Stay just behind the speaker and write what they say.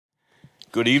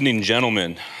Good evening,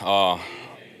 gentlemen.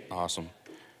 Awesome.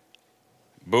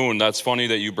 Boone, that's funny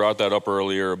that you brought that up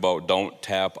earlier about don't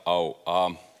tap out.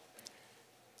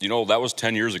 That was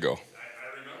 10 years ago.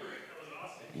 I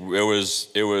remember it. That was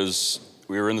awesome.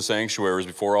 We were in the sanctuaries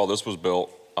before all this was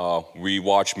built. We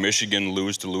watched Michigan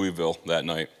lose to Louisville that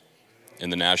night in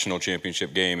the national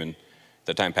championship game. And at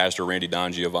that time, Pastor Randy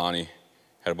Don Giovanni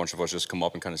had a bunch of us just come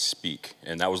up and kind of speak.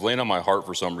 And that was laying on my heart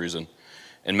for some reason.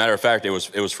 And matter of fact, it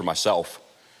was for myself,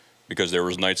 because there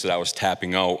was nights that I was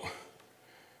tapping out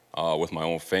with my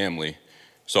own family.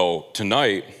 So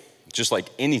tonight, just like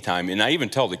any time, and I even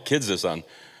tell the kids this in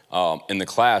the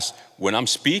class, when I'm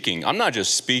speaking, I'm not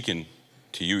just speaking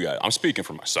to you guys, I'm speaking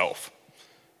for myself.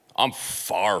 I'm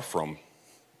far from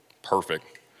perfect.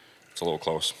 It's a little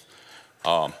close.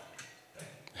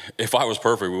 If I was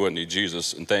perfect, we wouldn't need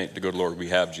Jesus, and thank the good Lord we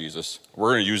have Jesus.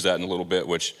 We're going to use that in a little bit,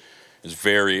 which is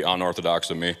very unorthodox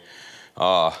of me.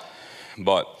 But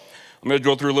I'm going to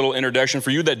go through a little introduction. For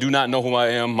you that do not know who I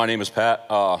am, my name is Pat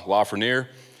LaFreniere.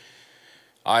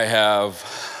 I have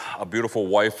a beautiful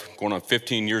wife going on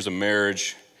 15 years of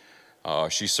marriage.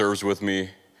 She serves with me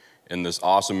in this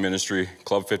awesome ministry,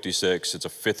 Club 56. It's a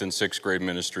 5th and 6th grade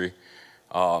ministry.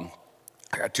 I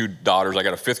got 2 daughters. I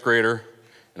got a 5th grader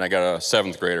and I got a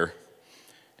 7th grader.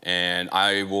 And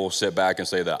I will sit back and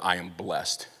say that I am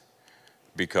blessed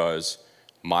because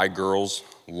my girls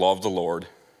love the Lord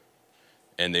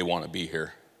and they want to be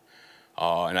here.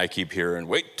 And I keep hearing,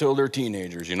 wait till they're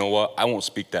teenagers. You know what? I won't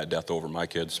speak that death over my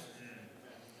kids.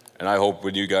 And I hope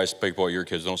when you guys speak about your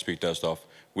kids, don't speak that stuff.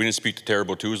 We didn't speak the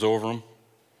terrible twos over them.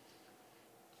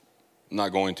 I'm not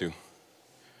going to.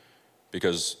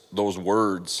 Because those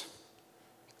words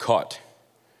cut.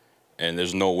 And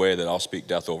there's no way that I'll speak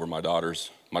death over my daughters.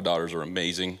 My daughters are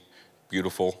amazing,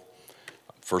 beautiful.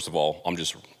 First of all, I'm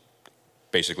just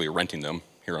basically renting them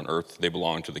here on earth. They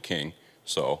belong to the King.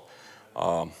 So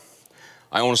I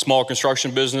own a small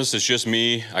construction business. It's just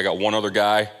me. I got one other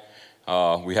guy.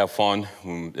 We have fun.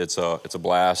 It's a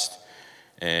blast.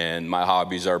 And my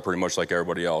hobbies are pretty much like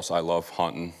everybody else. I love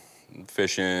hunting,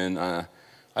 fishing. I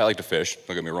like to fish,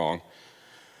 don't get me wrong.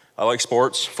 I like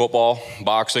sports, football,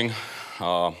 boxing.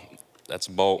 That's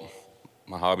about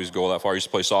my hobbies go that far. I used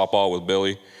to play softball with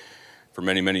Billy for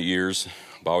many, many years.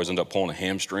 But I always end up pulling a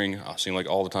hamstring, seem like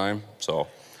all the time. So,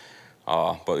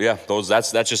 but yeah,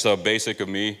 that's just a basic of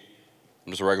me.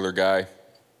 I'm just a regular guy,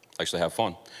 likes to have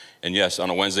fun. And yes,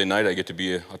 on a Wednesday night, I get to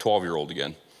be a 12-year-old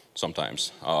again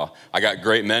sometimes. I got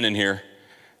great men in here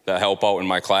that help out in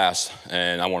my class,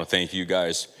 and I want to thank you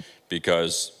guys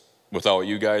because without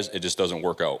you guys, it just doesn't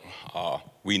work out.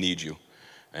 We need you.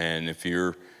 And if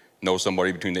you know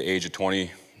somebody between the age of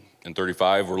 20 and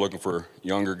 35, we're looking for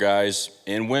younger guys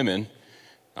and women.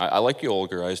 I like you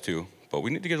older guys too, but we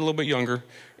need to get a little bit younger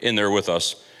in there with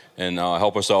us and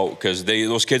help us out because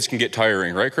those kids can get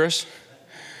tiring, right, Chris?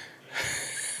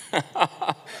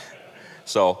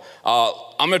 So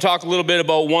I'm going to talk a little bit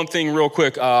about one thing real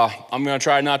quick. I'm going to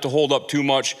try not to hold up too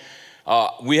much.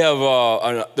 We have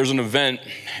there's an event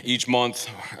each month,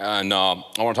 and I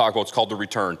want to talk about. It's called The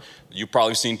Return. You've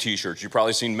probably seen T-shirts. You've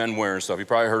probably seen men wearing stuff. You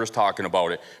probably heard us talking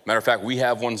about it. Matter of fact, we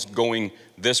have ones going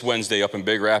this Wednesday up in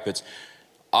Big Rapids.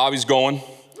 Avi's going.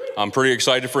 I'm pretty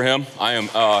excited for him. I am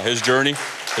his journey.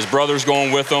 His brother's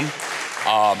going with him.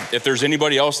 If there's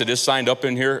anybody else that is signed up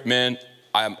in here, man,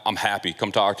 I'm happy.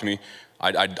 Come talk to me.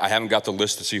 I haven't got the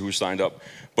list to see who signed up.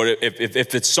 But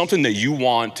if it's something that you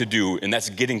want to do, and that's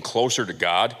getting closer to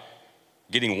God,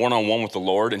 getting one-on-one with the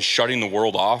Lord and shutting the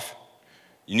world off,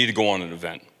 you need to go on an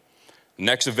event.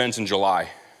 Next event's in July.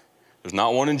 There's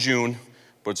not one in June,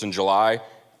 but it's in July,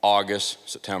 August,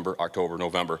 September, October,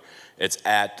 November. It's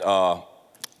at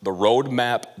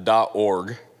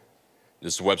theroadmap.org.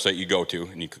 This is the website you go to,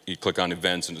 and you click on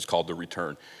events, and it's called The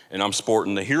Return. And I'm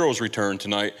sporting the Heroes Return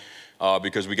tonight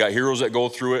because we got heroes that go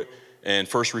through it and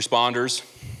first responders.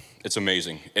 It's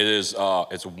amazing.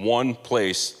 It's one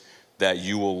place that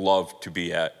you will love to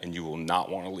be at, and you will not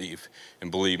want to leave.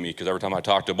 And believe me, because every time I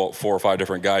talk to about 4 or 5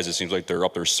 different guys, it seems like they're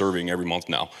up there serving every month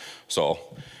now. So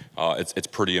it's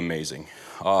pretty amazing.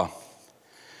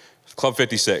 Club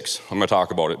 56, I'm going to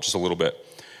talk about it just a little bit.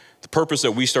 The purpose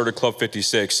that we started Club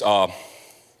 56,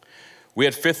 we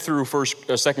had 5th through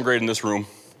 2nd grade in this room.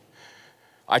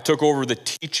 I took over the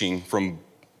teaching from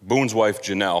Boone's wife,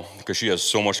 Janelle, because she has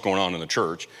so much going on in the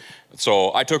church.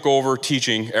 So I took over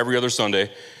teaching every other Sunday,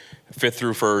 5th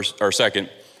through 2nd.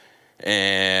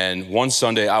 And one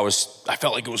Sunday I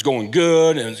felt like it was going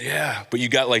good, and but you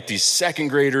got like these 2nd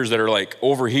graders that are like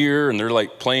over here and they're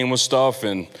like playing with stuff,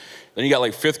 and then you got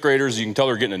like 5th graders, you can tell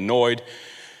they're getting annoyed.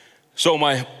 So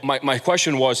my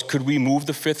question was, could we move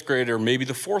the 5th grade or maybe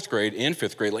the 4th grade and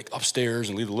 5th grade like upstairs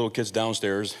and leave the little kids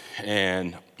downstairs?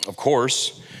 And of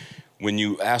course, when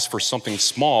you ask for something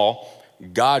small,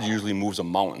 God usually moves a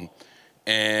mountain.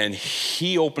 And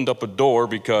he opened up a door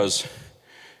because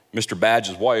Mr.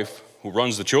 Badge's wife, who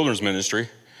runs the children's ministry,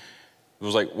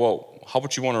 was like, well, how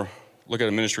about you want to look at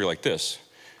a ministry like this?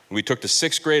 And we took the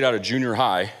 6th grade out of junior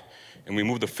high and we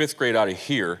moved the 5th grade out of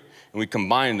here and we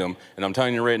combined them. And I'm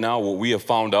telling you right now, what we have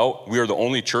found out, we are the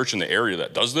only church in the area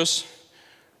that does this.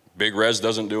 Big Res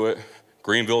doesn't do it.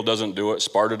 Greenville doesn't do it.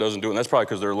 Sparta doesn't do it. And that's probably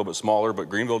because they're a little bit smaller, but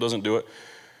Greenville doesn't do it.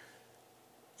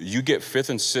 You get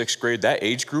 5th and 6th grade, that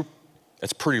age group,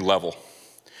 that's pretty level.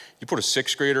 You put a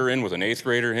 6th grader in with an 8th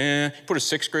grader, you put a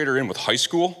 6th grader in with high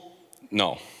school,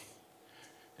 no.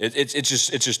 It's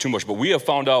just too much. But we have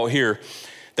found out here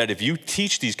that if you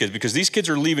teach these kids, because these kids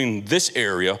are leaving this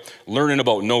area, learning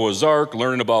about Noah's Ark,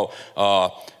 learning about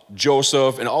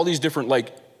Joseph, and all these different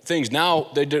things.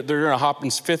 Now they're gonna hop in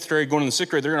 5th grade, going in the 6th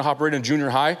grade, they're gonna hop right in junior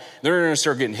high. They're gonna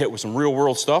start getting hit with some real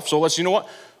world stuff. So you know what?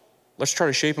 Let's try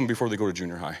to shape them before they go to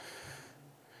junior high.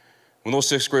 When those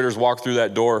 6th graders walk through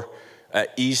that door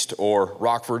at East or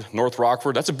Rockford, North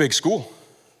Rockford, that's a big school.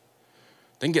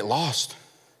 They can get lost.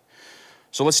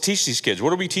 So let's teach these kids.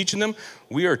 What are we teaching them?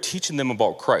 We are teaching them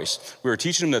about Christ. We are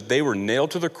teaching them that they were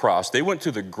nailed to the cross. They went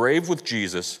to the grave with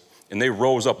Jesus, and they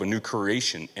rose up a new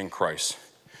creation in Christ.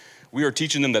 We are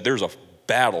teaching them that there's a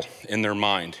battle in their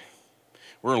mind.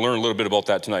 We're going to learn a little bit about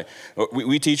that tonight.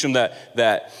 We teach them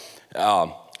that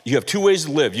you have 2 ways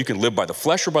to live. You can live by the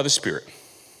flesh or by the Spirit.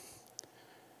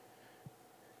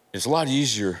 It's a lot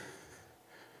easier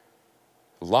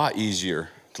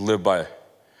to live by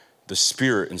the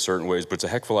Spirit in certain ways, but it's a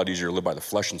heck of a lot easier to live by the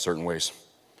flesh in certain ways.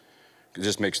 It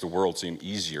just makes the world seem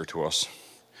easier to us.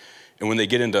 And when they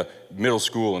get into middle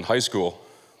school and high school,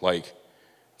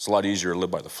 it's a lot easier to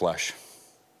live by the flesh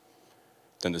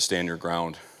than to stand your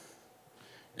ground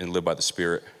and live by the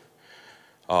Spirit.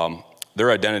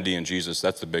 Their identity in Jesus,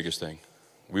 that's the biggest thing.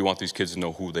 We want these kids to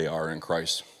know who they are in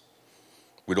Christ.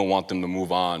 We don't want them to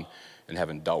move on and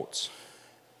having doubts.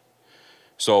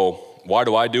 So why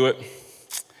do I do it?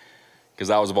 Because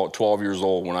I was about 12 years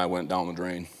old when I went down the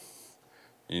drain.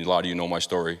 And a lot of you know my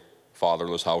story,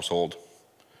 fatherless household.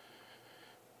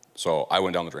 So I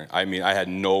went down the drain. I mean, I had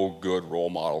no good role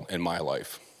model in my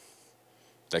life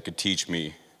that could teach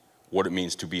me what it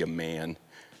means to be a man,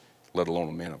 let alone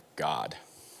a man of God.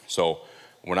 So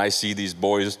when I see these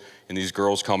boys and these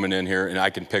girls coming in here, and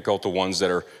I can pick out the ones that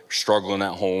are struggling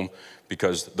at home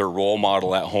because their role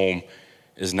model at home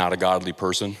is not a godly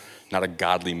person, not a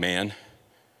godly man.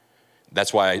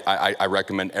 That's why I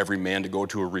recommend every man to go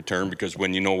to a return, because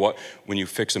when you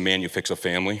fix a man, you fix a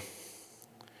family.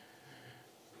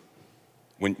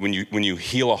 When you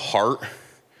heal a heart,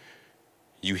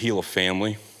 you heal a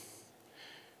family.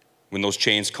 When those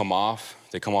chains come off,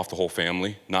 they come off the whole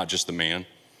family, not just the man.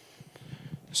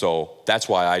 So that's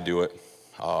why I do it.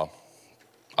 I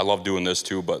love doing this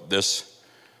too, but this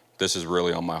is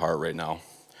really on my heart right now.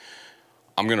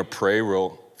 I'm gonna pray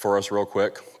for us real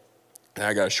quick. And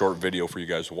I got a short video for you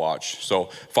guys to watch. So,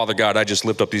 Father God, I just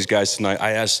lift up these guys tonight.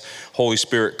 I ask, Holy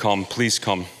Spirit, come, please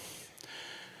come.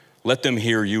 Let them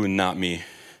hear you and not me.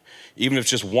 Even if it's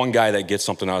just one guy that gets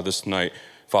something out of this tonight,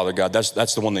 Father God,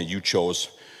 that's the one that you chose.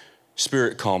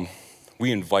 Spirit, come.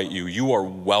 We invite you. You are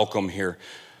welcome here.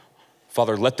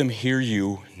 Father, let them hear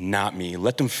you, not me.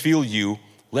 Let them feel you.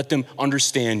 Let them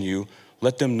understand you.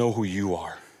 Let them know who you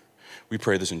are. We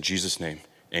pray this in Jesus' name.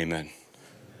 Amen.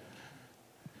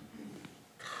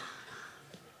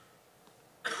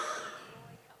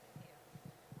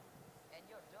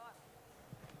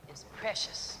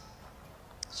 Precious.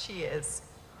 She is.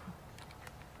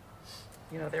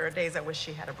 You know, there are days I wish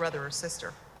she had a brother or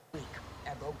sister. I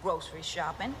go grocery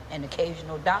shopping, an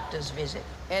occasional doctor's visit.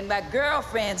 And my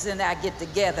girlfriends and I get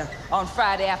together on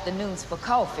Friday afternoons for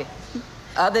coffee.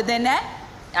 Other than that,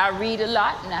 I read a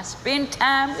lot and I spend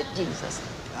time with Jesus.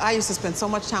 I used to spend so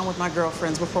much time with my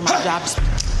girlfriends before my job.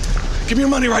 Give me your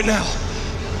money right now.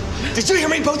 Did you hear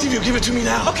me? Both of you, give it to me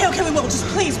now. Okay, we will. Just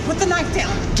please put the knife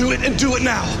down. Do it, and do it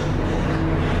now.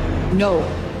 No.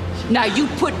 Now you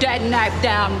put that knife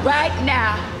down right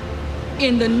now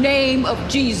in the name of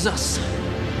Jesus.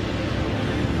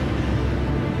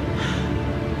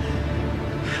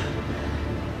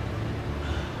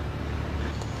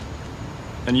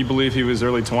 And you believe he was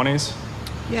early 20s?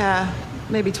 Yeah,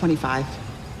 maybe 25.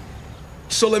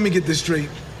 So let me get this straight.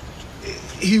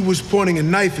 He was pointing a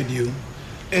knife at you,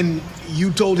 and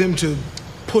you told him to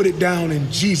put it down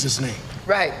in Jesus' name.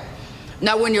 Right.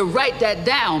 Now, when you write that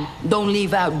down, don't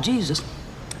leave out Jesus.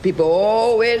 People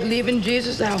always leaving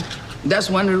Jesus out. That's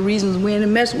one of the reasons we're in the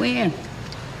mess we're in.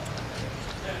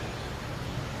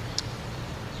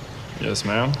 Yes,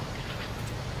 ma'am.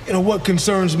 You know, what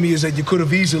concerns me is that you could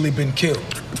have easily been killed.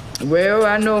 Well,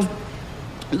 I know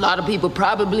a lot of people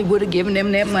probably would have given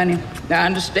them that money. I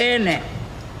understand that.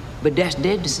 But that's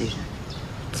their decision.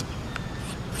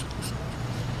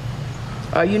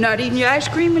 Are you not eating your ice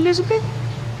cream, Elizabeth?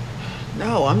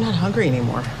 No, I'm not hungry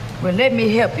anymore. Well, let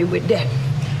me help you with that.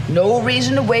 No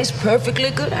reason to waste perfectly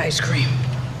good ice cream.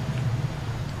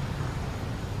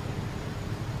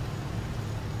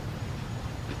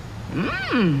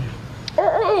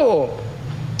 Oh,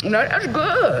 now that's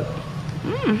good.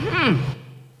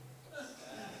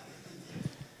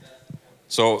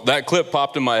 So that clip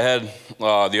popped in my head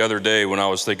the other day when I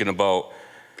was thinking about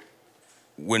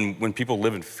when people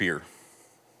live in fear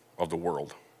of the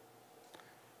world.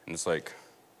 And it's like,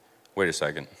 wait a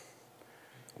second.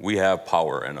 We have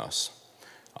power in us.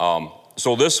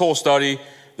 So this whole study,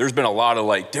 there's been a lot of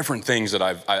like different things that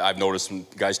I've noticed from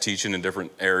guys teaching in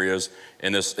different areas.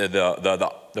 And this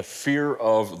the fear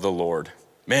of the Lord.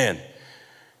 Man,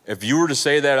 if you were to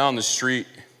say that on the street,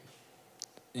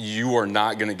 you are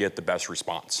not going to get the best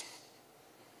response.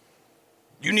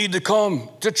 You need to come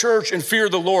to church and fear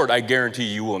the Lord. I guarantee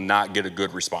you will not get a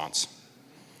good response.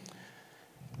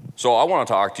 So I want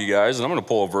to talk to you guys, and I'm going to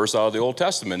pull a verse out of the Old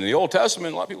Testament. In the Old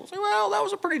Testament, a lot of people say, well, that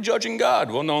was a pretty judging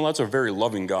God. Well, no, that's a very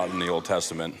loving God in the Old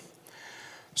Testament.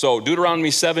 So Deuteronomy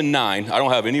 7:9. I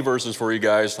don't have any verses for you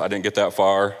guys. I didn't get that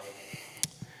far.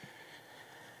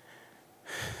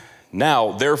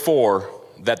 Now, therefore,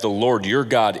 that the Lord your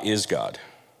God is God.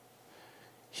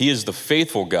 He is the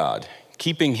faithful God,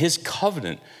 keeping his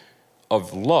covenant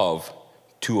of love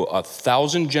to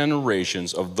 1,000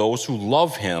 generations of those who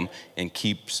love him and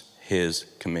keeps his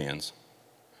commands.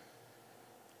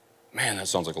 Man, that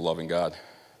sounds like a loving God.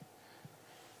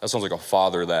 That sounds like a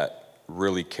father that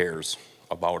really cares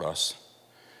about us.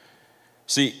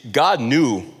 See, God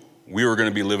knew we were going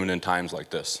to be living in times like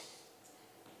this.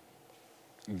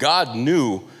 God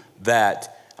knew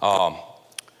that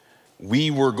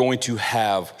we were going to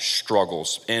have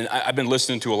struggles. And I've been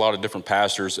listening to a lot of different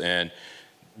pastors, and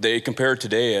they compare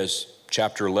today as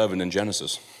chapter 11 in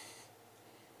Genesis.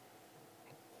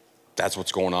 That's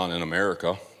what's going on in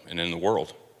America and in the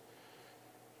world.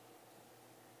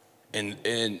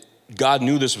 And God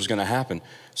knew this was going to happen.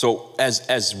 So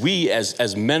as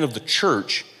men of the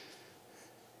church,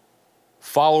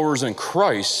 followers in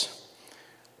Christ,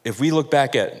 if we look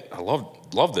back at, I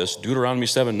love this, Deuteronomy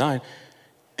 7:9,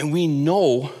 and we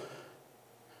know,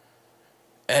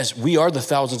 as we are the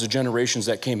thousands of generations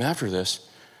that came after this,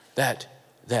 that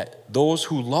those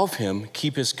who love him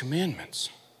keep his commandments.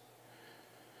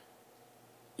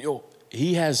 You know,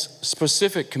 he has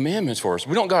specific commandments for us.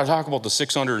 We don't got to talk about the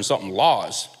 600 and something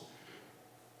laws.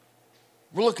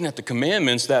 We're looking at the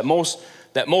commandments that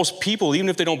most people, even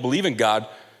if they don't believe in God,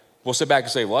 will sit back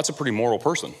and say, well, that's a pretty moral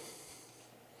person.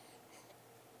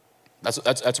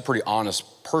 That's a pretty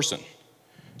honest person.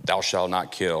 Thou shalt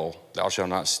not kill. Thou shalt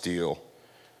not steal.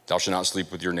 Thou shalt not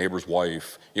sleep with your neighbor's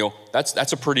wife. You know,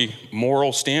 that's a pretty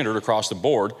moral standard across the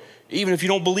board, even if you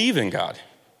don't believe in God.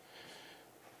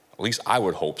 At least I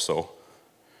would hope so.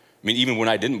 I mean, even when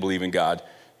I didn't believe in God,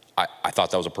 I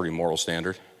thought that was a pretty moral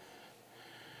standard.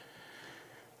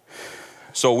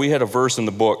 So we had a verse in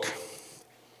the book,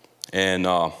 and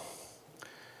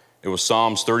it was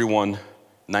Psalms 31,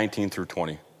 19 through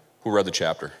 20. Who read the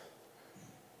chapter?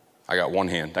 I got one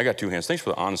hand. I got two hands. Thanks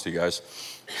for the honesty, guys.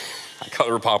 I got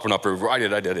her popping up everywhere. I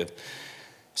did it.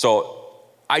 So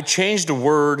I changed a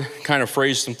word, kind of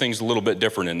phrased some things a little bit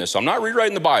different in this. So I'm not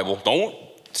rewriting the Bible. Don't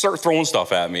start throwing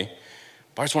stuff at me.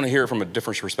 But I just want to hear it from a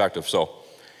different perspective. So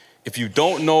if you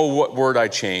don't know what word I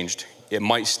changed, it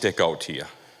might stick out to you.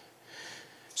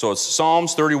 So it's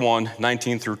Psalms 31,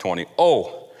 19 through 20.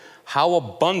 Oh, how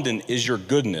abundant is your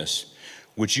goodness,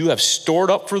 which you have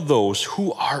stored up for those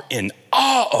who are in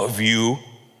awe of you,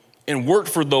 and worked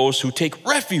for those who take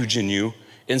refuge in you,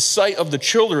 in sight of the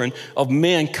children of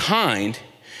mankind.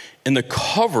 In the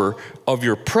cover of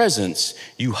your presence,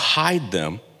 you hide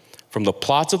them from the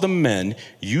plots of the men.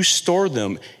 You store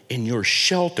them in your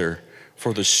shelter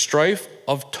for the strife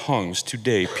of tongues.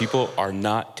 Today, people are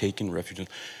not taking refuge.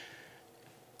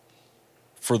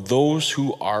 For those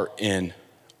who are in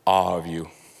awe of you.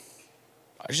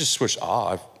 I just switched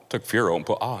awe. I took fear out and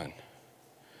put awe in.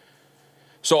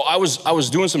 So I was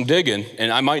doing some digging,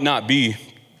 and I might not be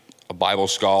a Bible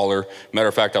scholar. Matter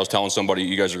of fact, I was telling somebody,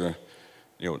 you guys are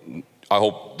gonna, I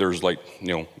hope there's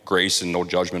grace and no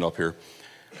judgment up here.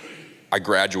 I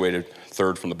graduated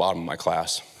third from the bottom of my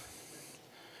class.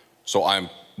 So I'm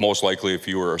most likely, if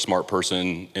you were a smart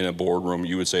person in a boardroom,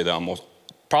 you would say that I'm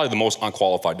probably the most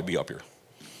unqualified to be up here.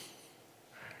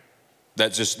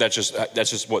 That's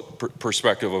just what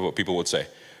perspective of what people would say.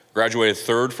 Graduated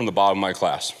third from the bottom of my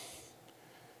class.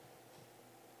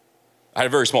 I had a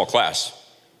very small class,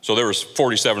 so there was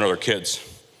 47 other kids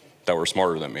that were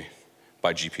smarter than me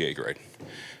by GPA grade.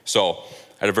 So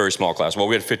I had a very small class. Well,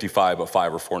 we had 55, but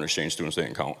 5 were foreign exchange students. They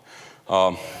didn't count.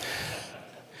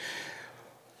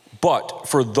 But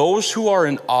for those who are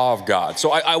in awe of God,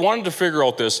 so I wanted to figure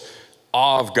out this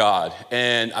awe of God,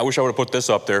 and I wish I would have put this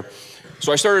up there.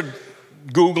 So I started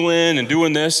Googling and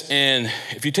doing this, and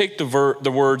if you take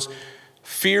the words,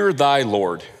 fear thy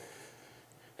Lord,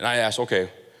 and I asked, okay,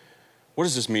 what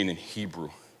does this mean in Hebrew?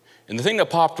 And the thing that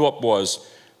popped up was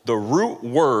the root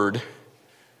word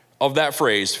of that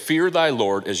phrase, fear thy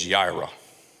Lord, is yirah.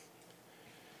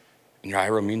 And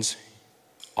yirah means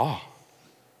awe.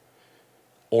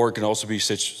 Or it can also be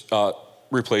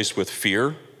replaced with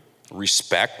fear,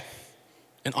 respect,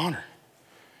 and honor.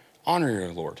 Honor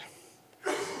your Lord.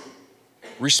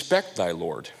 Respect thy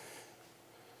Lord.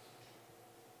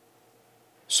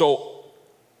 So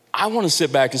I want to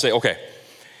sit back and say, okay,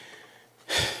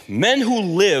 men who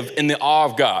live in the awe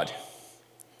of God,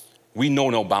 we know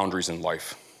no boundaries in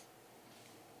life.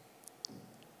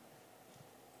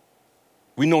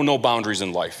 We know no boundaries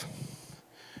in life.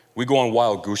 We go on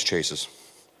wild goose chases,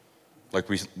 like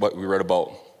what we read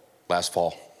about last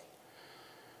fall.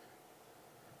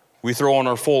 We throw on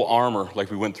our full armor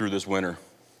like we went through this winter,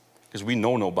 because we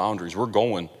know no boundaries. We're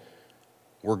going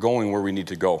where we need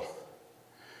to go.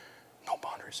 No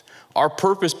boundaries. Our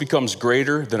purpose becomes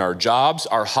greater than our jobs,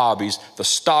 our hobbies, the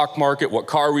stock market, what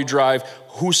car we drive,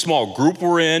 whose small group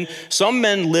we're in. Some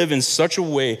men live in such a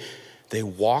way they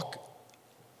walk.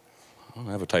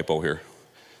 I have a typo here.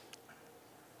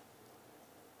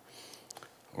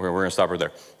 We're going to stop right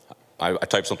there. I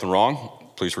typed something wrong.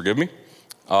 Please forgive me.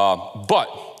 But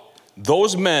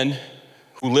those men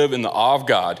who live in the awe of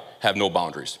God have no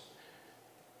boundaries.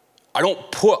 I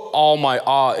don't put all my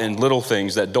awe in little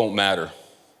things that don't matter.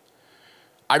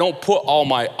 I don't put all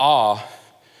my awe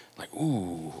like,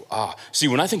 ooh, ah. See,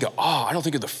 when I think of awe, I don't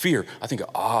think of the fear. I think of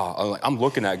awe. I'm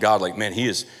looking at God like, man,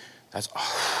 that's.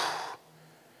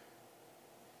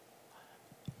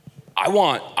 I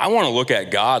want to look at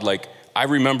God like I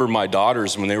remember my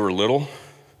daughters when they were little,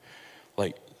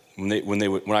 like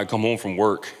when I'd come home from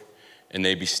work and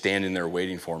they'd be standing there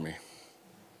waiting for me.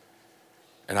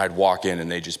 And I'd walk in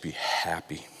and they'd just be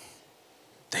happy.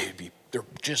 They're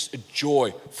just a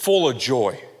joy, full of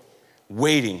joy,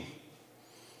 waiting.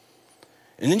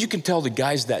 And then you can tell the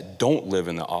guys that don't live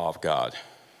in the awe of God,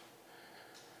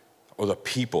 or the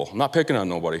people. I'm not picking on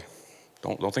nobody.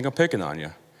 Don't think I'm picking on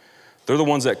you. They're the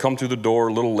ones that come through the door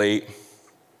a little late.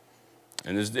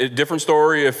 And it's a different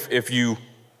story if you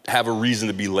have a reason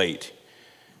to be late.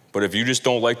 But if you just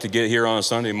don't like to get here on a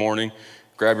Sunday morning,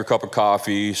 grab your cup of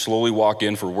coffee, slowly walk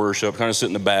in for worship, kind of sit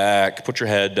in the back, put your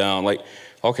head down, like,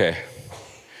 okay,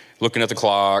 looking at the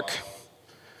clock.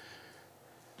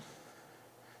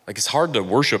 Like, it's hard to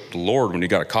worship the Lord when you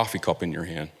got a coffee cup in your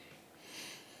hand.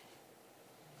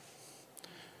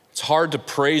 It's hard to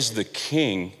praise the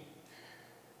King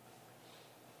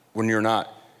when you're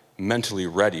not mentally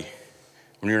ready,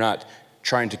 when you're not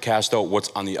trying to cast out what's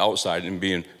on the outside and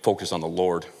being focused on the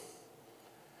Lord.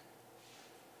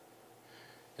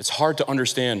 It's hard to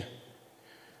understand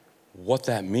what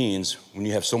that means when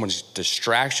you have so many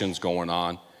distractions going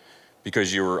on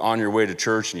because you're on your way to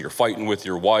church and you're fighting with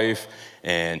your wife.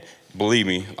 And believe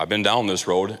me, I've been down this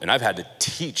road and I've had to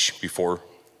teach before,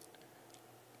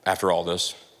 after all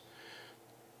this.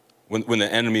 When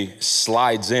the enemy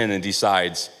slides in and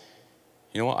decides,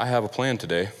 you know what, I have a plan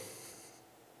today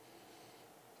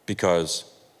because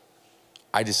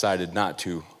I decided not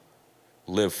to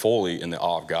live fully in the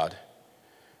awe of God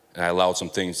and I allowed some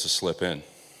things to slip in.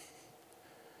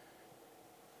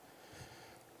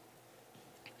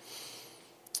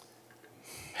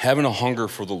 Having a hunger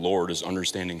for the Lord is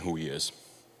understanding who He is.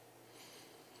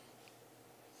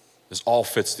 This all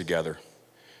fits together.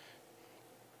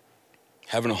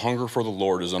 Having a hunger for the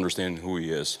Lord is understanding who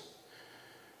He is.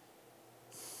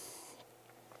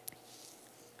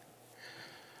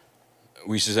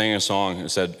 We sang a song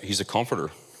and said, He's a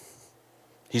comforter.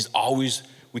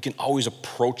 We can always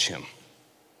approach Him.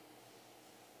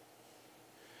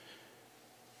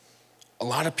 A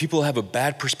lot of people have a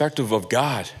bad perspective of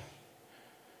God.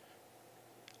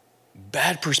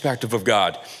 Bad perspective of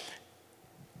God.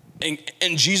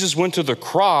 And Jesus went to the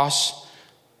cross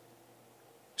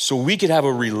so we could have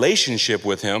a relationship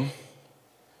with Him.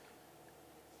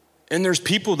 And there's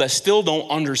people that still don't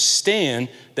understand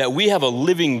that we have a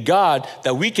living God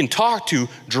that we can talk to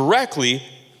directly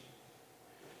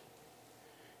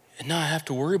and not have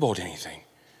to worry about anything.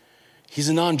 He's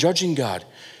a non-judging God.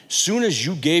 Soon as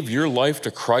you gave your life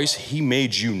to Christ, he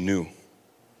made you new.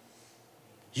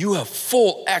 You have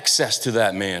full access to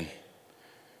that man.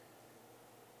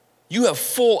 You have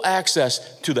full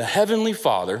access to the Heavenly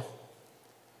Father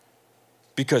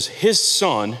because his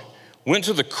Son went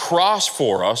to the cross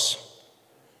for us.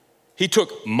 He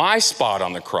took my spot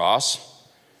on the cross.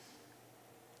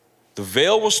 The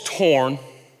veil was torn,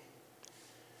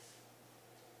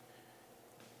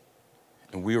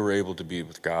 and we were able to be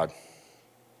with God.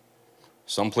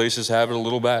 Some places have it a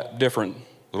little bit different,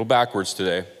 a little backwards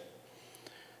today.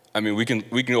 I mean, we can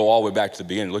go all the way back to the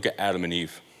beginning. Look at Adam and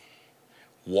Eve,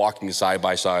 walking side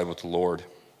by side with the Lord.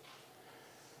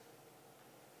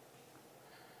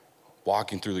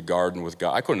 Walking through the garden with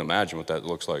God. I couldn't imagine what that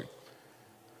looks like.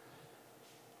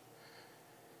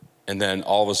 And then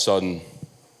all of a sudden,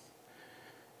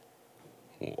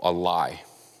 a lie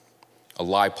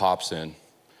pops in.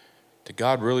 Did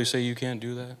God really say you can't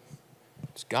do that?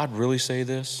 Does God really say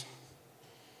this?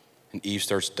 And Eve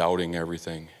starts doubting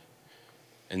everything.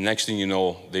 And next thing you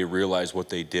know, they realize what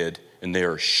they did, and they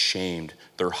are ashamed.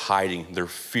 They're hiding. They're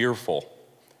fearful.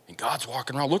 And God's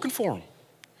walking around looking for them.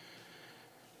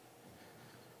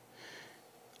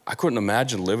 I couldn't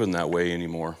imagine living that way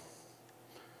anymore.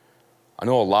 I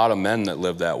know a lot of men that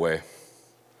live that way.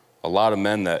 A lot of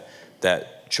men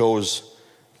that chose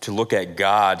to look at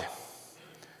God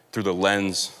through the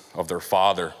lens of their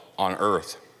father on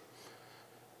earth.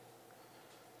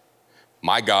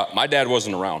 My dad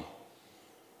wasn't around.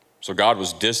 So God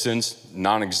was distant,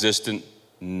 non-existent,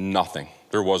 nothing.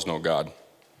 There was no God.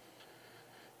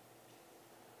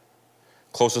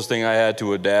 Closest thing I had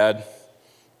to a dad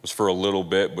was for a little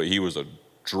bit, but he was a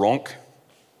drunk.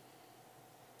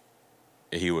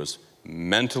 He was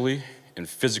mentally and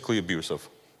physically abusive.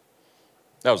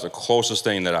 That was the closest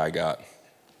thing that I got.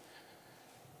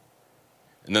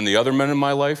 And then the other men in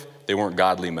my life, they weren't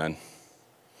godly men.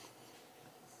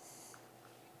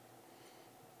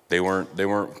 They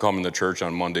weren't coming to church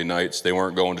on Monday nights. They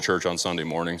weren't going to church on Sunday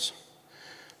mornings.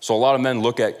 So a lot of men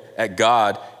look at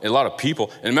God, and a lot of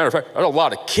people, and as a matter of fact, there are a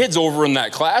lot of kids over in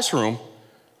that classroom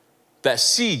that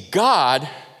see God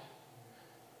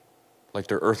like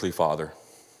their earthly father.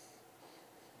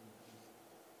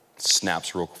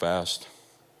 Snaps real fast.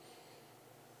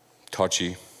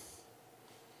 Touchy.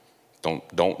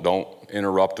 Don't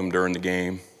interrupt him during the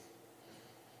game.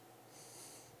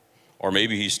 Or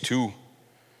maybe he's too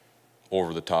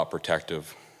over the top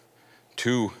protective,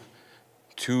 too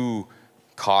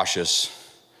cautious.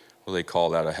 What do they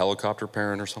call that? A helicopter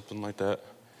parent or something like that?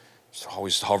 Just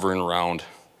always hovering around.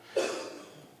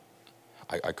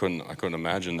 I couldn't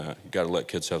imagine that. You got to let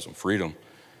kids have some freedom.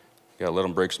 You got to let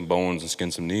them break some bones and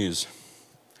skin some knees.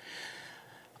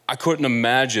 I couldn't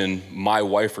imagine my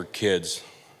wife or kids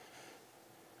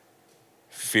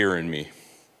fearing me.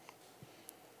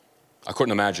 I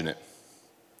couldn't imagine it.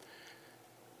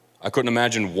 I couldn't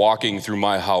imagine walking through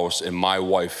my house and my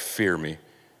wife fear me.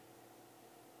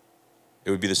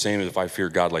 It would be the same as if I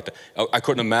feared God like that. I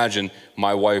couldn't imagine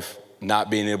my wife not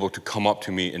being able to come up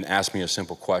to me and ask me a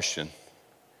simple question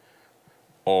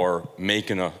or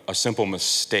making a simple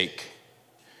mistake.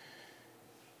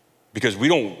 Because we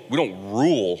don't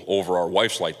rule over our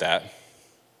wives like that.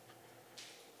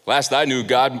 Last I knew,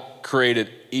 God created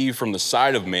Eve from the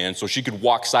side of man so she could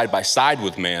walk side by side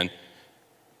with man,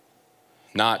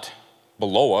 not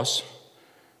below us.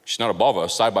 She's not above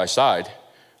us, side by side.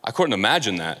 I couldn't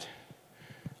imagine that.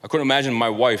 I couldn't imagine my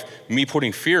wife, me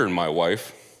putting fear in my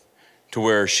wife to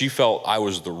where she felt I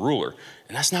was the ruler.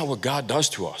 And that's not what God does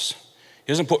to us.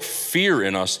 He doesn't put fear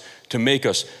in us to make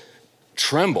us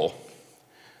tremble.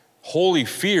 Holy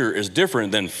fear is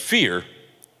different than fear.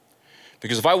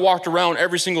 Because if I walked around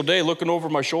every single day looking over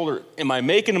my shoulder, am I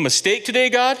making a mistake today,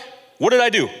 God? What did I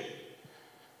do?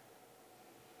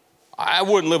 I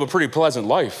wouldn't live a pretty pleasant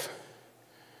life.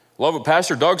 Love it.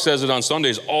 Pastor Doug says it on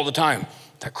Sundays all the time.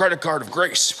 That credit card of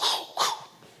grace.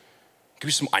 Give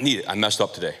me some. I need it. I messed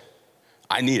up today.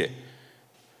 I need it.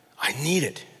 I need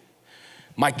it.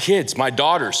 My kids, my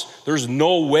daughters, there's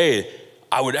no way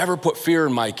I would ever put fear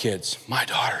in my kids, my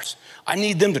daughters. I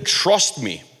need them to trust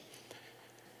me.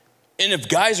 And if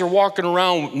guys are walking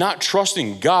around not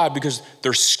trusting God because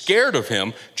they're scared of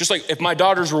him, just like if my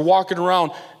daughters were walking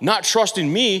around not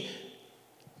trusting me,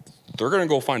 they're going to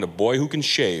go find a boy who can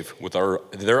shave with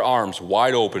their arms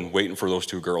wide open waiting for those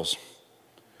two girls.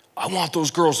 I want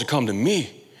those girls to come to me.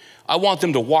 I want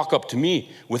them to walk up to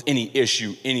me with any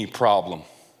issue, any problem.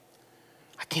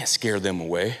 I can't scare them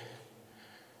away.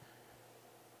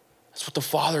 That's what the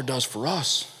Father does for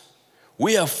us.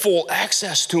 We have full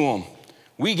access to him.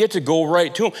 We get to go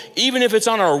right to him. Even if it's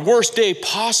on our worst day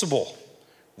possible,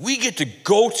 we get to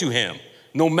go to him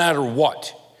no matter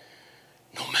what.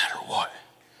 No matter what.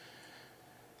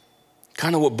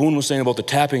 Kind of what Boone was saying about the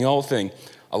tapping out thing.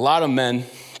 A lot of men,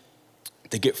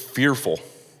 they get fearful.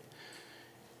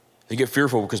 They get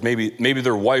fearful because maybe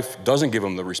their wife doesn't give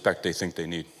them the respect they think they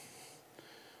need.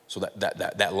 So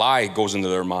that lie goes into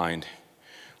their mind.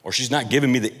 Or she's not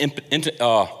giving me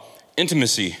the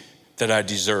intimacy that I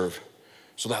deserve.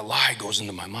 So that lie goes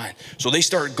into my mind. So they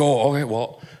start okay,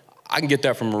 well, I can get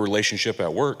that from a relationship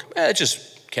at work. It's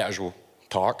just casual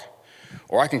talk.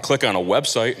 Or I can click on a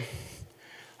website.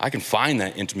 I can find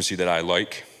that intimacy that I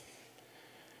like.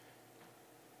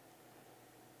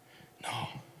 No.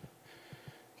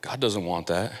 God doesn't want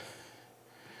that.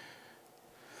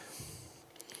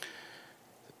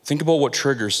 Think about what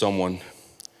triggers someone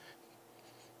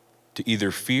to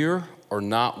either fear or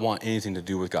not want anything to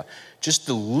do with God. Just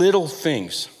the little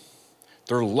things.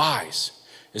 They're lies.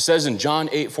 It says in John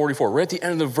 8:44, right at the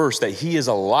end of the verse, that he is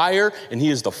a liar and he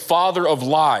is the father of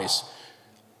lies.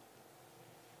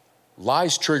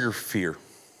 Lies trigger fear.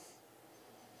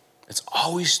 It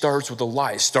always starts with a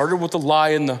lie. It started with a lie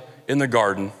in the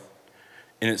garden,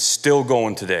 and it's still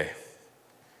going today.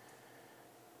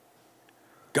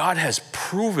 God has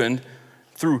proven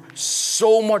through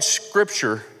so much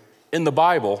scripture in the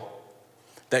Bible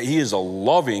that he is a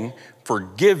loving,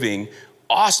 forgiving,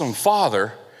 awesome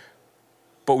father,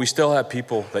 but we still have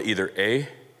people that either A,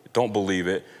 don't believe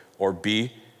it, or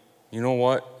B, you know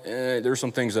what, there's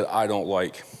some things that I don't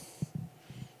like.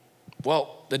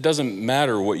 Well, it doesn't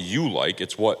matter what you like,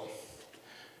 it's what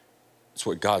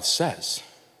God says.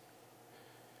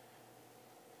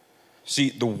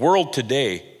 See, the world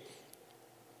today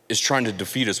is trying to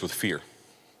defeat us with fear.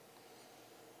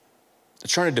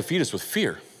 It's trying to defeat us with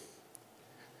fear.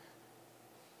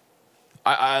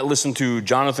 I listened to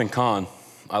Jonathan Cahn.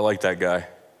 I like that guy.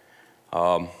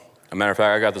 As a matter of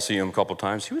fact, I got to see him a couple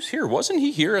times. He was here. Wasn't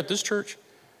he here at this church?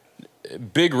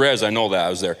 Big Rez, I know that. I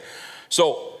was there.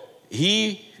 So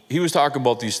he was talking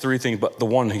about these three things, but the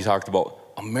one he talked about,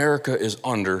 America is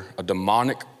under a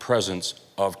demonic presence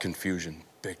of confusion,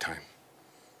 big time.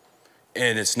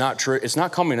 And it's not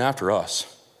coming after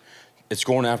us. It's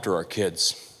going after our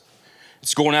kids.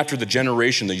 It's going after the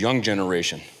generation, the young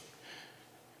generation.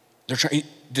 They're trying,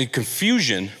 the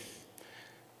confusion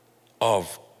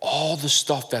of all the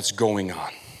stuff that's going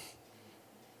on.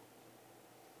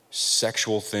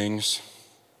 Sexual things,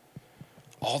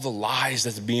 all the lies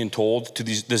that's being told to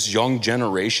this young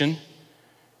generation.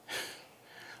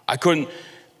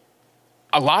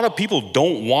 A lot of people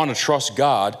don't want to trust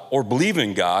God or believe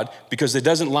in God because it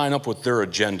doesn't line up with their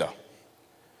agenda.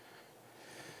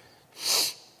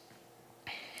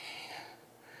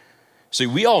 See,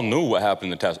 we all knew what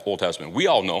happened in the Old Testament. We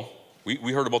all know.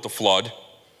 We heard about the flood.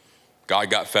 God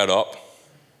got fed up.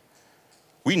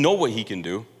 We know what he can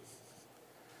do.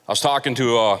 I was talking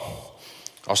to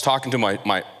I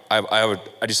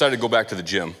decided to go back to the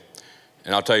gym.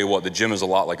 And I'll tell you what, the gym is a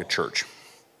lot like a church.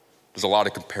 There's a lot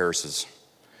of comparisons.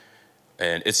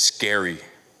 And it's scary.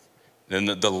 Then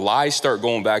the lies start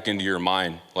going back into your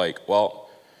mind. Like, well,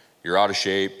 you're out of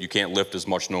shape. You can't lift as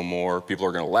much no more. People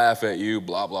are going to laugh at you,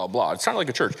 blah, blah, blah. It's kind of like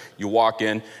a church. You walk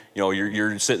in,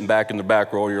 you're sitting back in the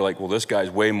back row. You're like, well, this guy's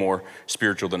way more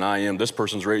spiritual than I am. This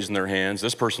person's raising their hands.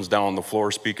 This person's down on the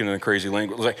floor speaking in a crazy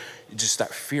language. It's like, just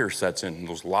that fear sets in. And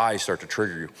those lies start to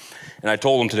trigger you. And I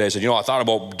told him today, I said, I thought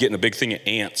about getting a big thing of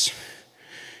ants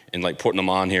and like putting them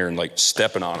on here and like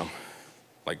stepping on them.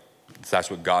 Like that's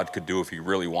what God could do if he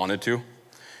really wanted to.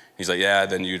 He's like, yeah,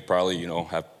 then you'd probably,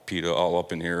 have PETA all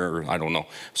up in here, or I don't know.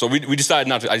 So I decided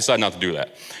not to do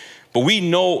that. But we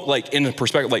know, like in the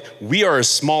perspective, like we are as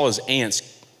small as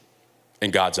ants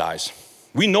in God's eyes.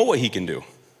 We know what he can do.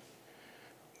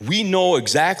 We know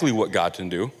exactly what God can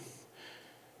do.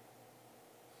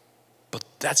 But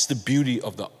that's the beauty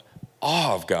of the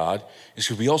awe of God, is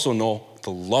because we also know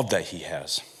the love that he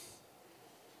has.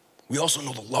 We also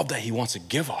know the love that he wants to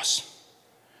give us.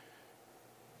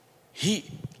 He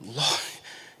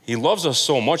loves us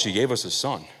so much, he gave us his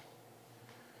son.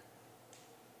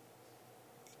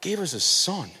 He gave us his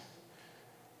son.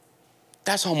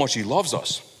 That's how much he loves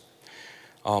us.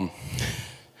 But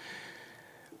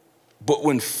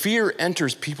when fear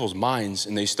enters people's minds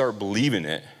and they start believing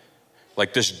it,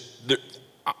 like this,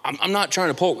 I'm not trying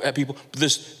to poke at people, but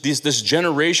this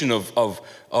generation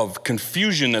of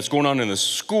confusion that's going on in the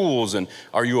schools, and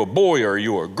are you a boy, or are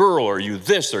you a girl, are you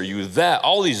this, are you that,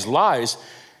 all these lies.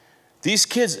 These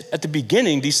kids at the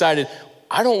beginning decided,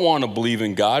 I don't want to believe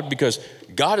in God because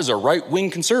God is a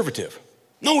right-wing conservative.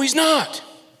 No, he's not.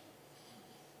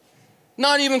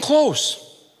 Not even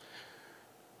close.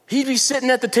 He'd be sitting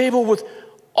at the table with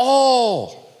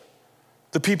all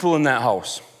the people in that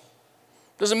house.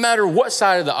 Doesn't matter what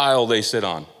side of the aisle they sit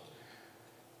on.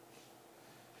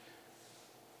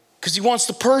 Because he wants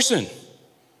the person.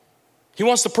 He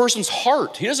wants the person's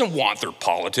heart. He doesn't want their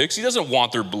politics. He doesn't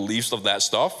want their beliefs of that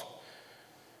stuff.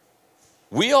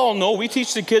 We all know, we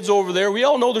teach the kids over there, we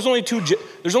all know there's only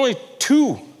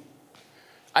two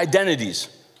identities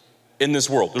in this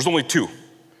world. There's only two.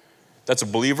 That's a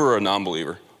believer or a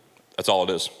non-believer. That's all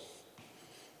it is.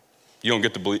 You don't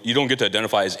get to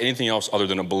identify as anything else other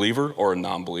than a believer or a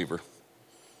non-believer.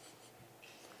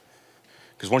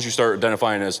 Because once you start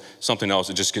identifying as something else,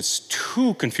 it just gets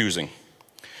too confusing.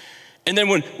 And then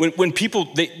when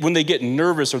people, when they get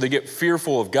nervous or they get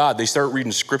fearful of God, they start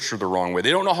reading scripture the wrong way. They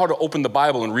don't know how to open the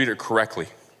Bible and read it correctly.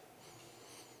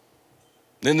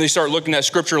 Then they start looking at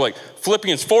scripture like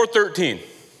Philippians 4:13.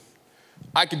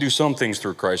 I can do some things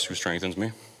through Christ who strengthens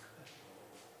me.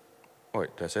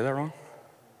 Wait, did I say that wrong?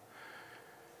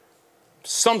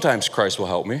 Sometimes Christ will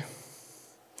help me.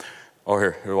 Oh,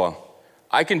 here, well.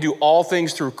 I can do all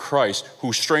things through Christ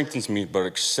who strengthens me, but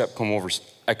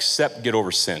except get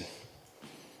over sin.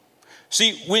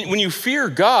 See, when you fear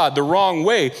God the wrong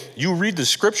way, you read the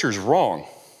scriptures wrong.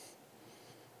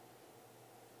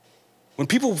 When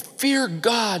people fear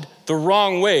God the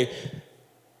wrong way,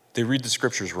 they read the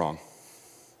scriptures wrong.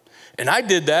 And I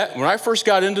did that when I first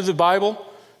got into the Bible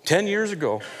 10 years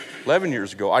ago, 11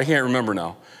 years ago. I can't remember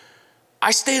now.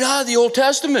 I stayed out of the Old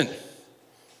Testament.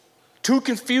 Too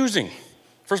confusing.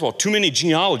 First of all, too many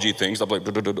genealogy things. I'm like,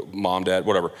 mom, dad,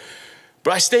 whatever.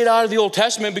 But I stayed out of the Old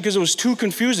Testament because it was too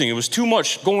confusing. It was too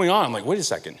much going on. I'm like, wait a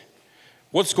second.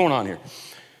 What's going on here?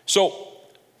 So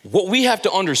what we have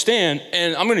to understand,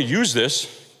 and I'm going to use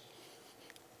this.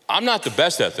 I'm not the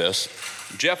best at this.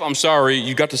 Jeff, I'm sorry.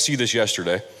 You got to see this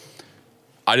yesterday.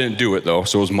 I didn't do it, though,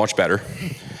 so it was much better.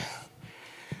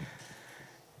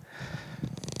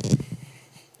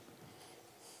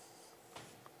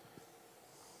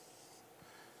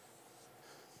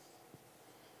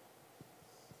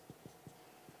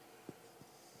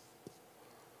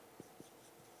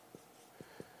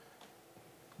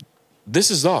 This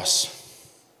is us.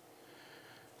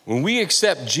 When we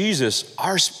accept Jesus,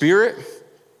 our spirit,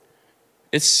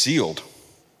 it's sealed.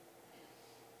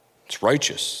 It's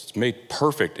righteous. It's made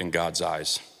perfect in God's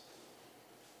eyes.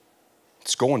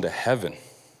 It's going to heaven.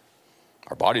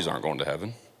 Our bodies aren't going to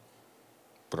heaven,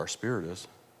 but our spirit is.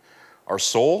 Our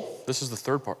soul, this is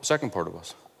the second part of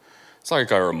us. It's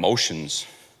like our emotions,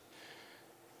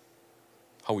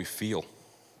 how we feel.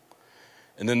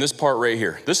 And then this part right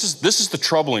here. This is the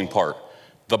troubling part,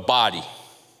 the body.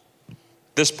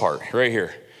 This part right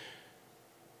here.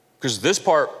 Because this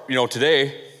part,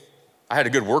 today, I had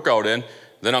a good workout in.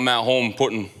 Then I'm at home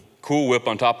putting Cool Whip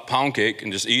on top of pound cake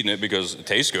and just eating it because it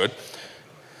tastes good.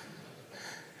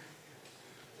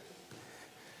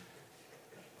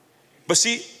 But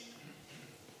see,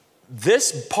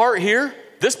 this part here,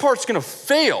 this part's gonna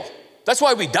fail. That's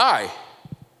why we die.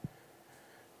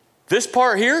 This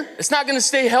part here, it's not gonna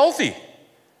stay healthy.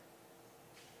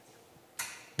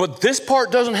 But this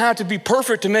part doesn't have to be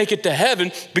perfect to make it to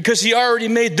heaven because he already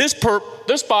made this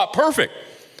spot perfect.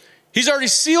 He's already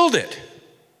sealed it.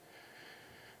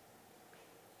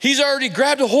 He's already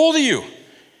grabbed a hold of you.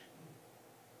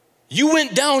 You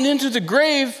went down into the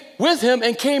grave with him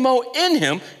and came out in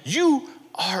him. You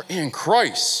are in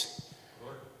Christ.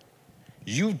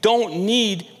 You don't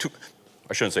need to,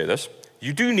 I shouldn't say this.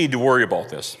 You do need to worry about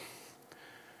this.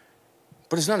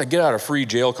 But it's not a get out of free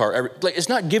jail card. It's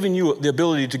not giving you the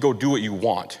ability to go do what you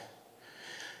want.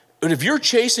 But if you're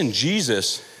chasing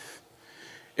Jesus,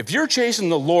 if you're chasing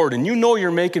the Lord and you know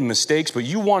you're making mistakes, but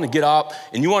you want to get up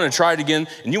and you want to try it again,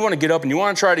 and you want to get up and you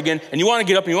want to try it again, and you want to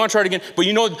get up and you want to try it again, but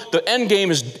you know the end game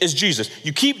is Jesus.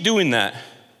 You keep doing that.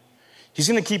 He's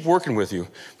going to keep working with you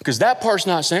because that part's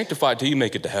not sanctified till you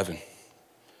make it to heaven.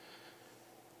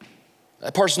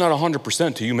 That part's not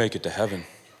 100% till you make it to heaven.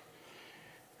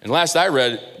 And last I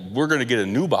read, we're going to get a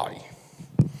new body.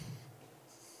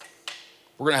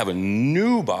 We're going to have a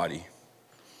new body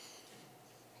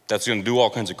that's going to do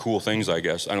all kinds of cool things, I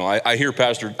guess. I know I hear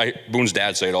Pastor Boone's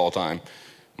dad say it all the time.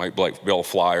 Might be able to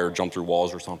fly or jump through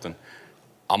walls or something.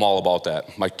 I'm all about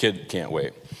that. My kid can't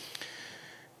wait.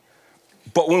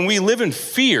 But when we live in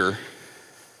fear,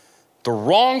 the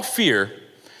wrong fear,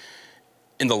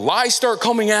 and the lies start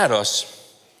coming at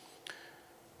us,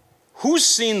 who's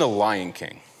seen The Lion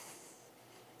King?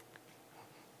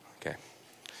 Okay.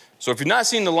 So if you've not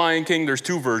seen The Lion King, there's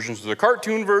two versions. There's a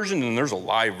cartoon version and there's a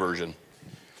live version.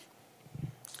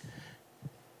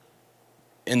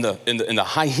 In the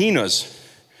hyenas,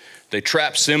 they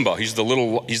trap Simba. He's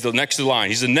the next to the lion.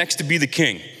 He's the next to be the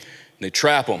king. And they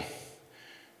trap him.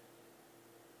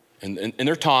 And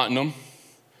they're taunting him.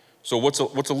 So what's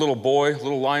a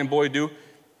little lion boy do?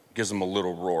 Gives him a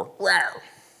little roar.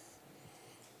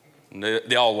 And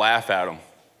they all laugh at him.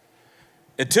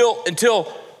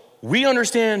 Until we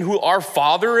understand who our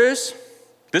Father is,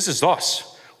 this is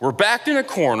us. We're backed in a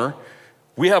corner.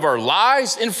 We have our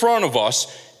lies in front of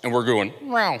us, and we're going,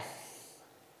 wow.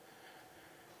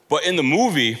 But in the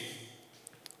movie,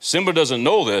 Simba doesn't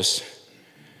know this,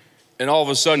 and all of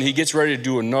a sudden he gets ready to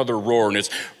do another roar, and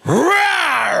it's,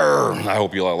 rawr! I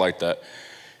hope you all like that.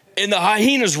 And the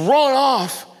hyenas run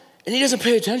off, and he doesn't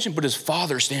pay attention, but his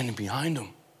father's standing behind him.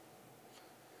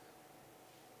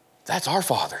 That's our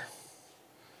Father.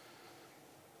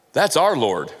 That's our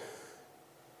Lord.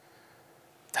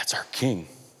 That's our King.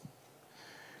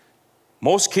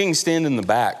 Most kings stand in the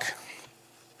back.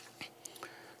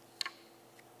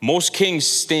 Most kings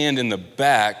stand in the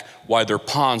back while their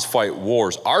pawns fight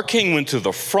wars. Our king went to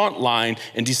the front line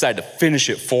and decided to finish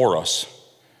it for us.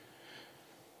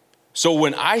 So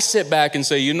when I sit back and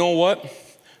say, you know what?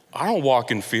 I don't walk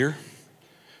in fear.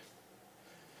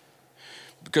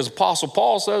 Because Apostle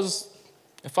Paul says,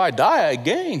 if I die, I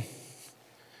gain.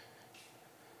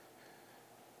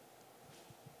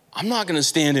 I'm not going to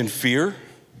stand in fear.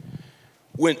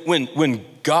 When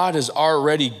God has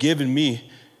already given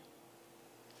me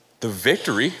the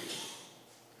victory,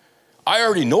 I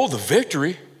already know the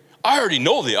victory. I already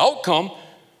know the outcome.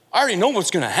 I already know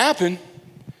what's going to happen.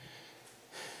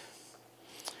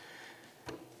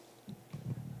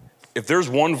 If there's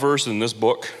one verse in this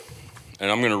book,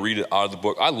 and I'm going to read it out of the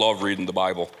book. I love reading the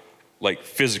Bible, like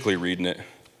physically reading it.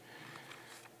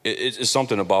 It's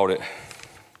something about it.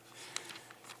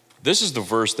 This is the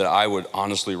verse that I would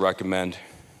honestly recommend.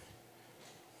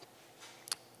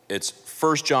 It's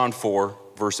 1 John 4,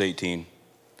 verse 18.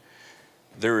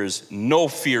 There is no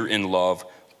fear in love,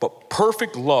 but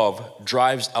perfect love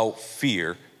drives out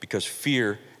fear, because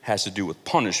fear has to do with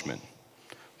punishment.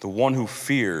 The one who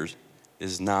fears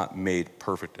is not made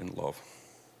perfect in love.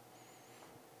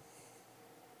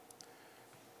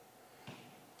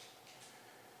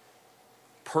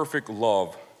 Perfect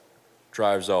love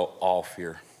drives out all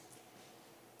fear.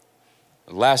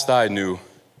 Last I knew,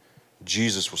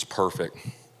 Jesus was perfect.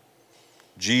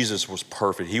 Jesus was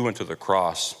perfect. He went to the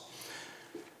cross.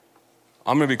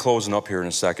 I'm going to be closing up here in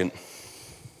a second.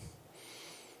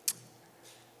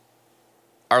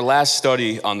 Our last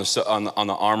study on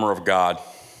the armor of God,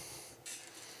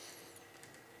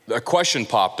 a question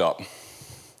popped up.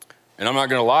 And I'm not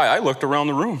going to lie, I looked around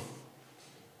the room.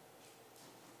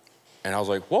 And I was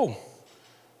like, whoa,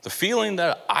 the feeling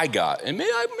that I got, and maybe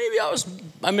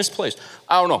I misplaced.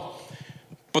 I don't know.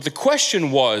 But the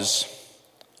question was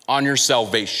on your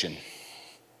salvation.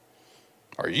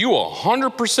 Are you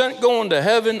 100% going to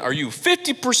heaven? Are you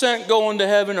 50% going to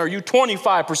heaven? Are you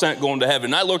 25% going to heaven?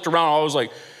 And I looked around, I was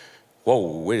like,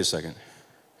 whoa, wait a second.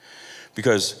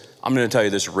 Because I'm going to tell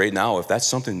you this right now, if that's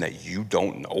something that you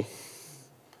don't know,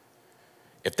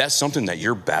 if that's something that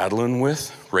you're battling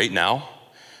with right now,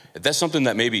 if that's something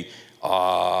that maybe,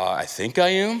 I think I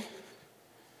am,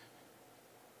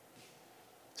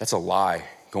 that's a lie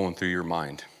going through your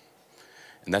mind.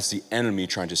 And that's the enemy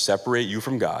trying to separate you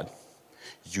from God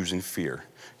using fear.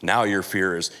 Now your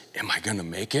fear is, am I going to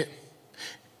make it?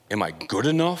 Am I good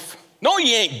enough? No,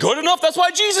 you ain't good enough. That's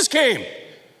why Jesus came.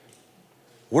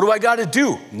 What do I got to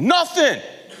do? Nothing.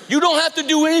 You don't have to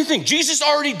do anything. Jesus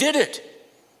already did it.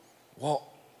 Well,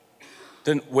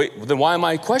 then why am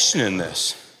I questioning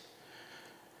this?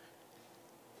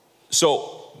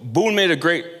 So Boone made a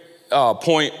great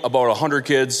point about 100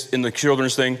 kids in the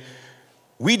children's thing.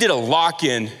 We did a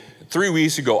lock-in 3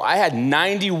 weeks ago. I had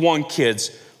 91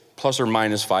 kids, plus or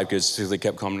minus 5 kids, because they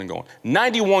kept coming and going.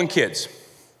 91 kids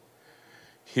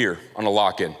here on a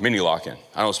lock-in, mini lock-in.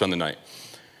 I don't spend the night.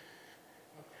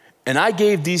 And I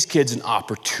gave these kids an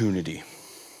opportunity.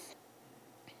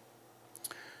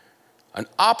 An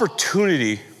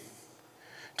opportunity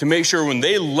to make sure when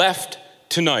they left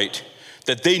tonight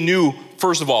that they knew,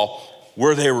 first of all,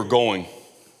 where they were going.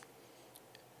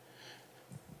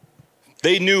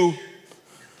 They knew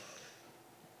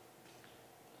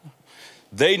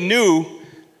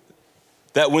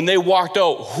that when they walked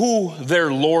out, who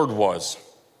their Lord was.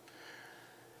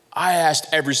 I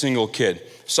asked every single kid.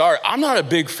 Sorry, I'm not a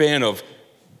big fan of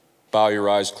bow your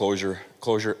eyes,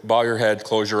 bow your head,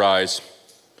 close your eyes.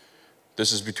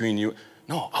 This is between you.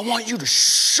 No, I want you to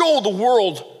show the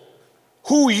world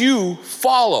who you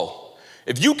follow.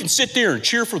 If you can sit there and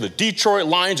cheer for the Detroit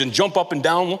Lions and jump up and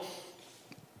down,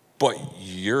 but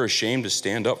you're ashamed to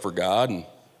stand up for God and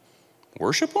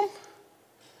worship him?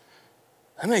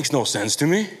 That makes no sense to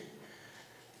me.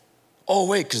 Oh,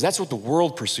 wait, because that's what the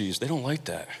world perceives. They don't like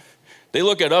that. They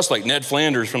look at us like Ned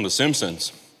Flanders from The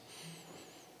Simpsons.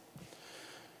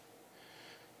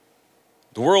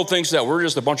 The world thinks that we're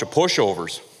just a bunch of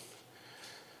pushovers.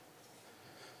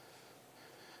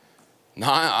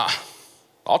 Nah,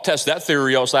 I'll test that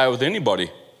theory outside with anybody.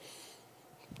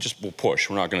 Just we'll push.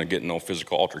 We're not going to get in no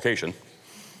physical altercation.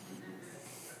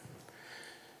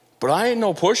 But I ain't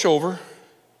no pushover.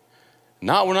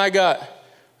 Not when I got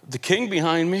the king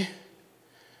behind me,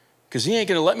 because he ain't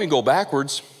going to let me go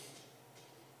backwards.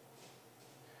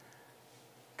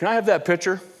 Can I have that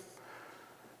picture?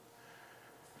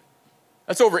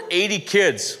 That's over 80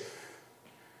 kids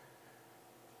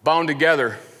bound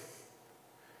together,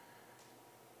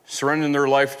 surrendering their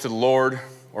life to the Lord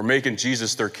or making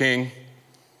Jesus their king.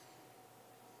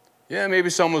 Yeah, maybe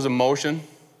some was emotion,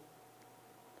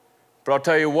 but I'll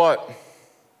tell you what,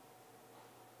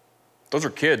 those are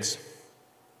kids.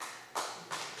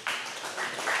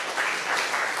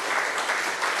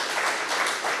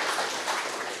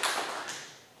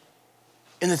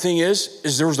 And the thing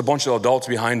is there was a bunch of adults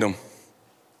behind them.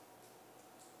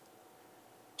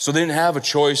 So they didn't have a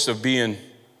choice of being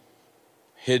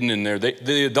hidden in there.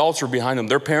 The adults were behind them.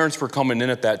 Their parents were coming in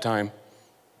at that time.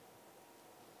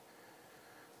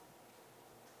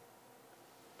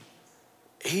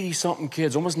 $80-something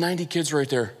kids, almost 90 kids right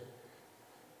there.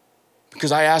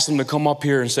 Because I asked them to come up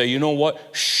here and say, you know what?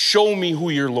 Show me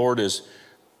who your Lord is.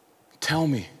 Tell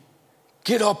me.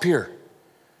 Get up here.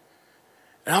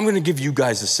 And I'm going to give you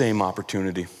guys the same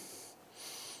opportunity.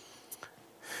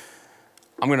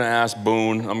 I'm going to ask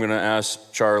Boone, I'm going to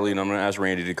ask Charlie, and I'm going to ask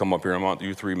Randy to come up here. I want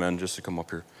you three men just to come up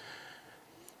here.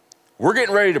 We're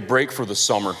getting ready to break for the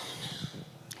summer.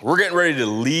 We're getting ready to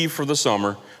leave for the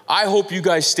summer. I hope you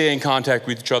guys stay in contact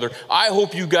with each other. I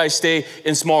hope you guys stay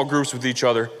in small groups with each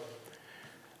other.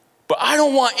 But I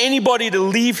don't want anybody to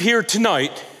leave here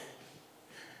tonight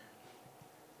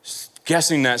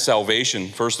guessing that salvation,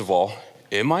 first of all.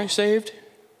 Am I saved?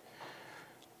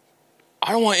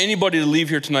 I don't want anybody to leave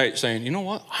here tonight saying, you know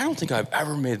what? I don't think I've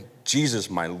ever made Jesus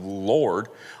my Lord.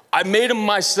 I made him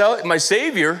my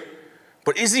Savior,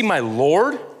 but is he my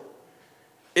Lord?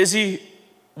 Is he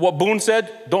what Boone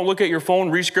said? Don't look at your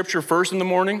phone, read scripture first in the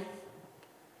morning.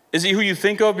 Is he who you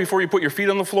think of before you put your feet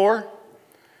on the floor?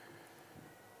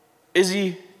 Is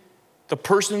he the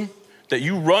person that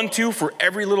you run to for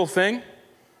every little thing?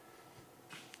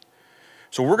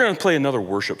 So we're going to play another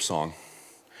worship song.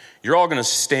 You're all going to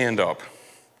stand up.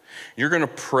 You're going to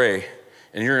pray,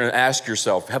 and you're going to ask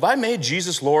yourself, have I made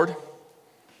Jesus Lord?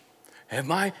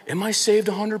 Am I saved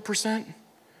 100%?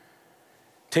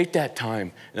 Take that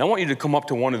time, and I want you to come up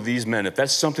to one of these men. If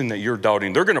that's something that you're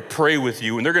doubting, they're going to pray with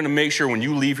you, and they're going to make sure when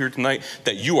you leave here tonight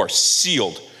that you are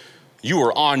sealed. You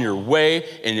are on your way,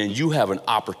 and then you have an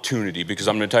opportunity, because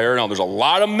I'm going to tell you right now, there's a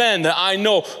lot of men that I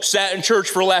know sat in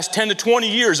church for the last 10 to 20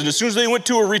 years, and as soon as they went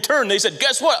to a return, they said,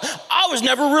 guess what? I was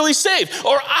never really saved,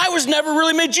 or I was never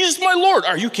really made Jesus my Lord.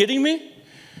 Are you kidding me?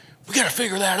 We got to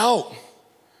figure that out.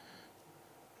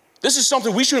 This is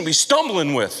something we shouldn't be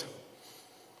stumbling with,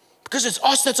 because it's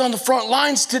us that's on the front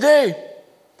lines today.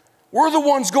 We're the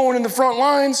ones going in the front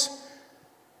lines.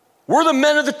 We're the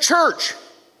men of the church.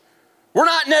 We're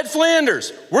not Ned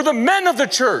Flanders. We're the men of the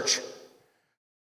church.